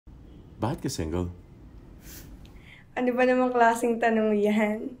Bakit ka single? Ano ba namang klaseng tanong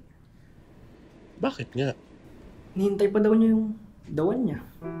yan? Bakit nga? Hinihintay pa daw niya yung the one niya.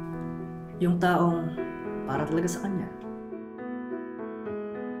 Yung taong para talaga sa kanya.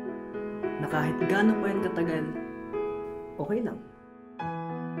 Na kahit gaano pa yan katagal, okay lang.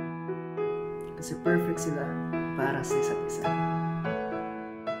 Kasi perfect sila para sa isa't isa.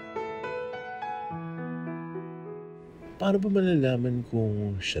 Paano ba malalaman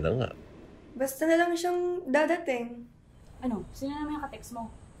kung siya na nga? Basta na lang siyang dadating. Ano? Sino naman yung ka-text mo?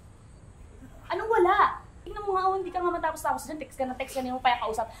 Anong wala? Tingnan mo nga, hindi ka nga matapos-tapos dyan. Text ka na text, kanina mo pa yung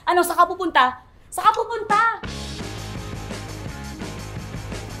kausap. Ano? Saka pupunta? Saka pupunta!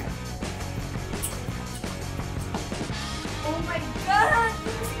 Oh my God!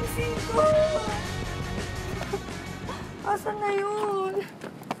 Sing-sing ko! Asan na yun?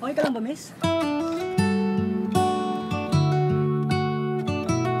 Okay ka lang ba, miss?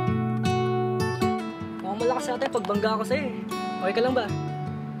 Mukhang malakas sa atin pagbangga ako sa'yo eh. Okay ka lang ba?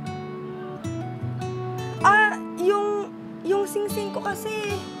 Yung sing-sing ko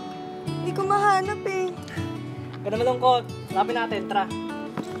kasi, hindi ko mahanap eh. Huwag ka na malungkot. Hanapin natin, tara.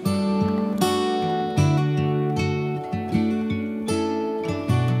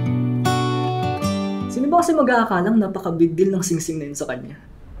 Sino ba kasi mag-aakalang napaka-big deal ng sing-sing na yun sa kanya?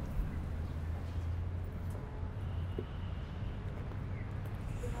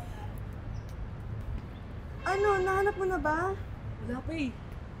 Ano, nahanap mo na ba? Wala pa eh.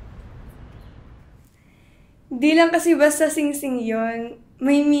 Di lang kasi basta sing-sing yun.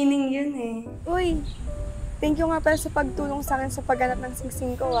 May meaning yun eh. Uy, thank you nga pala sa pagtulong sa akin sa paghanap ng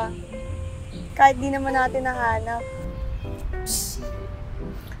sing-sing ko ah. Kahit di naman natin nahanap.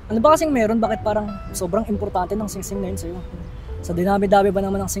 Ano ba kasing meron? Bakit parang sobrang importante ng sing-sing na yun sa'yo? Sa dinami-dami ba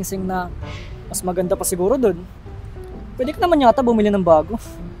naman ng sing-sing na mas maganda pa siguro dun? Pwede ka naman yata bumili ng bago.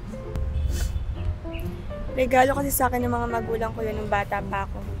 Regalo kasi sa akin ng mga magulang ko yun nung bata pa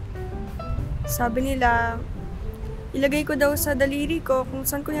ako. Sabi nila, ilagay ko daw sa daliri ko kung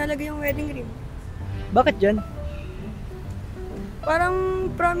saan ko nilalagay yung wedding ring. Bakit yan? Parang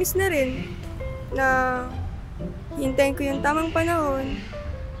promise na rin na hintayin ko yung tamang panahon,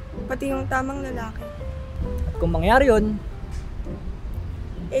 pati yung tamang lalaki. At kung mangyari yun,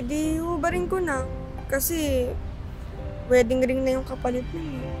 di hubarin ko na kasi wedding ring na yung kapalit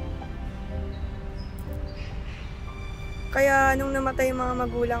nun. Kaya nung namatay yung mga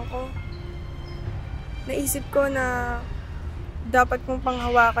magulang ko, naisip ko na dapat kong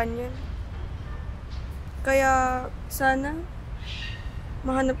panghawakan yun. Kaya sana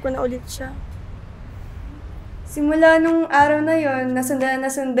mahanap ko na ulit siya. Simula nung araw na yon,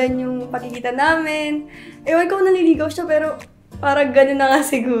 nasundan yung pagkikita namin. Ewan ko kung naliligaw siya pero parang gano'n na nga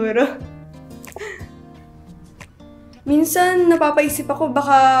siguro. Minsan napapaisip ako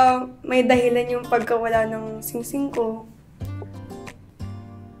baka may dahilan yung pagkawala ng sing-sing ko.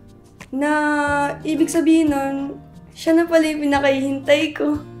 Na ibig sabihin nun, siya na pala yung pinakahihintay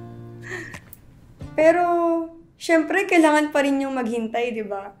ko. Pero, syempre, kailangan pa rin yung maghintay, di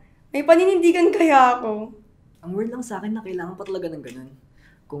ba? May paninindigan kaya ako. ang word lang sa akin na kailangan pa talaga ng ganun.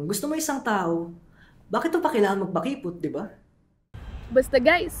 Kung gusto mo isang tao, bakit mo pa kailangan magbakipot, di ba? Basta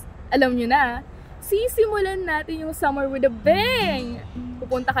guys, alam nyo na, sisimulan natin yung summer with a bang!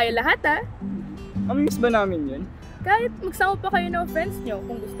 Pupunta kayo lahat ha? Amiss ba namin yun? Kahit magsama pa kayo ng friends nyo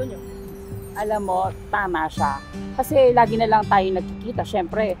kung gusto nyo. Alam mo, tama siya. Kasi lagi na lang tayo nagkikita.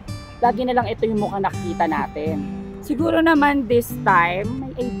 Siyempre, lagi na lang ito yung mukhang nakikita natin. Siguro naman this time,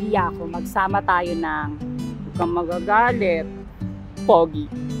 may idea ako. Magsama tayo ng huwag kang magagalit. Pogi.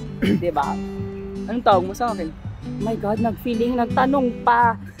 Diba? Anong tawag mo sa akin? Oh my God, nag-feeling, nagtanong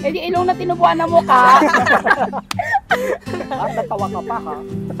pa. Eh di ilong na tinubuan na mo ka. At natawa ka pa ha.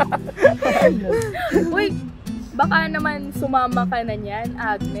 Uy, baka naman sumama ka na niyan,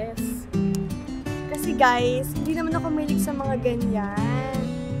 Agnes. Kasi guys, hindi naman ako mahilig sa mga ganyan.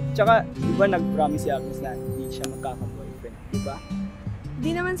 Tsaka, di ba nag-promise si Agnes na hindi siya magkaka-boyfriend, di ba?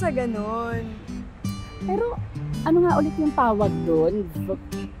 Hindi naman sa ganon. Pero ano nga ulit yung tawag doon?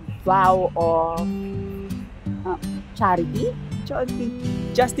 Vow of charity?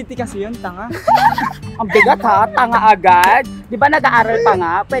 Chastity kasi yun, tanga. Ang bigat ha, tanga agad. Di ba nag-aaral pa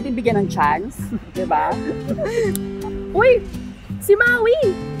nga? Pwede bigyan ng chance. Di ba? Uy, si Maui!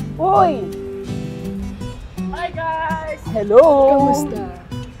 Uy! Hi guys! Hello! Kamusta?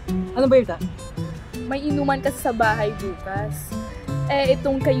 Ano ba yun? May inuman kasi sa bahay bukas. Eh,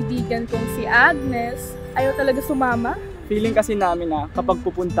 itong kaibigan kong si Agnes, ayaw talaga sumama. Feeling kasi namin na kapag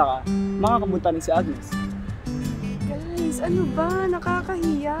pupunta ka, makakapunta rin si Agnes. Guys, ano ba?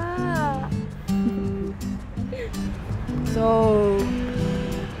 Nakakahiya. So,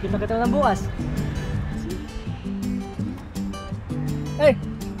 Kita-kita na lang bukas. Hey!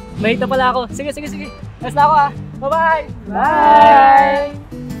 Mahita pala ako. Sige. Let's na ako ah. Bye-bye! Bye!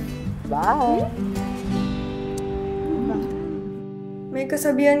 Bye! May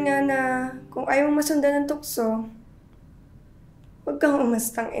kasabihan nga na kung ayaw masundan ng tukso, huwag kang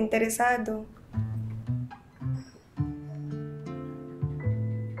umastang interesado.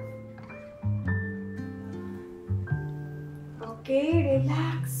 Okay,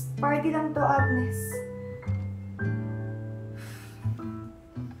 relax. Party lang to, Agnes.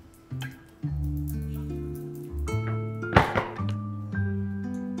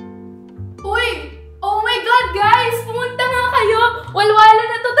 Uy! Oh my God, guys! Pumunta nga kayo! Walwala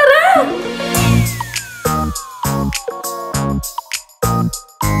na to, tara!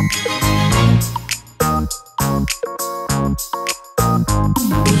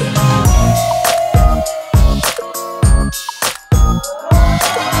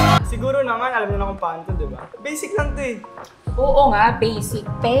 Siguro naman, alam niyo na kung paano to, di ba? Basic lang to eh. Oo nga, basic.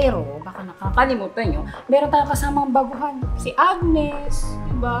 Pero, baka nakakalimutan nyo, meron tayong kasamang baguhan. Si Agnes,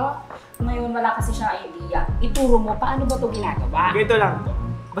 di ba? Ngayon, wala kasi siyang idea. Ituro mo, paano ba ito ginagawa? Ganito lang to.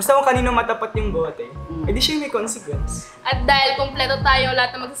 Basta kung kanino matapat yung bote, edi siya yung may consequence. At dahil kompleto tayong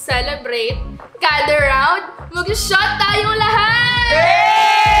lahat na mag-celebrate, kada round, mag-shot tayong lahat!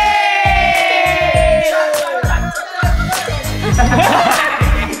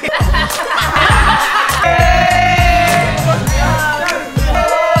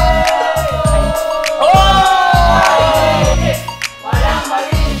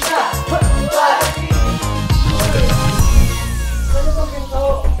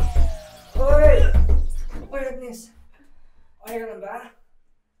 Oy, Agnes. Okay ka na ba?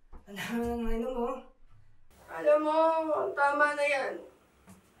 Alam mo na inom mo. Alam mo, tama na yan.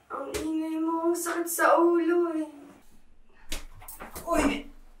 Ang ingay mo, sakit sa ulo eh. Uy!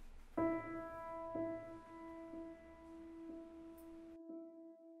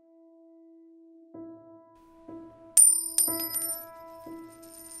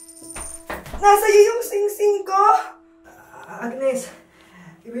 Nasa iyo yung sing-sing ko! Agnes,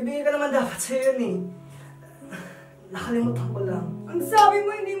 ibibigay ka naman dapat sa'yo yun eh. Nakalimutan ko lang. Ang sabi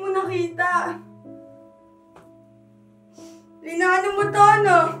mo, hindi mo nakita. Linano mo to,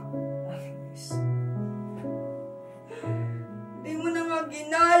 no? Agnes. Hindi mo na nga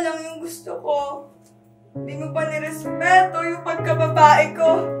ginalang yung gusto ko. Hindi mo pa nirespeto yung pagkababae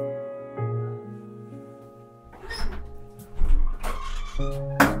ko.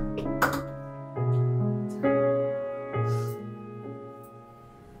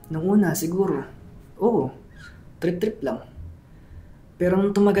 Nung una, siguro. Oo. Trip-trip lang. Pero nung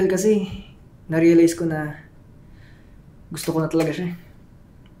tumagal kasi, na-realize ko na gusto ko na talaga siya.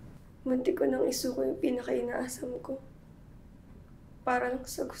 Munti ko nang isuko yung pinaka-inaasam ko. Para lang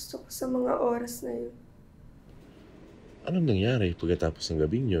sa gusto ko sa mga oras na yun. Anong nangyari pagkatapos ng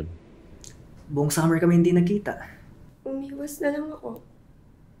gabing yun? Buong summer kami hindi nagkita. Umiwas na lang ako.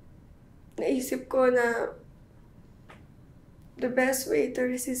 Naisip ko na the best way to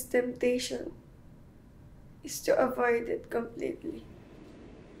resist temptation is to avoid it completely.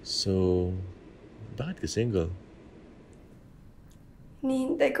 So, bakit ka single?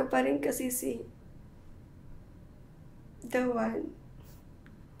 Hinihintay ko pa rin kasi si the one.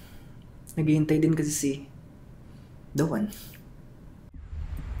 Naghihintay din kasi si the one.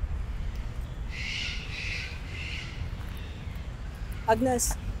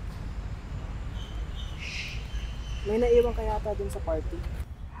 Agnes, may naiwan ka yata dun sa party.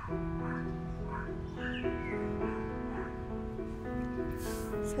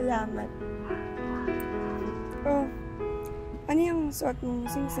 Salamat. Oh, ano yung suot mong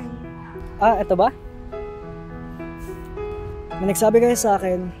sing-sing? Eto ba? May nagsabi kayo sa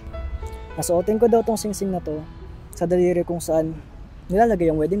akin, nasuotin ko daw tong sing-sing na to sa daliri kung saan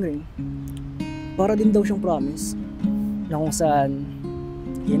nilalagay ang wedding ring. Para din daw siyang promise na kung saan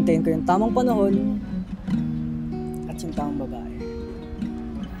hintayin ko yung tamang panahon at yung tamang babae.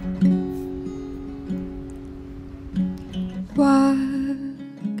 Huwag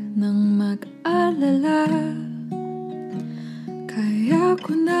nang mag-alala, kaya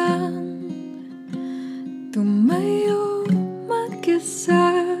ko nang tumayo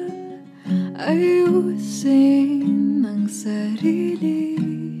mag-isa, ayusin ang sarili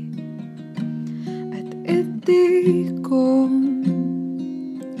at edi ko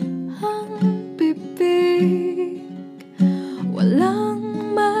ang bibig.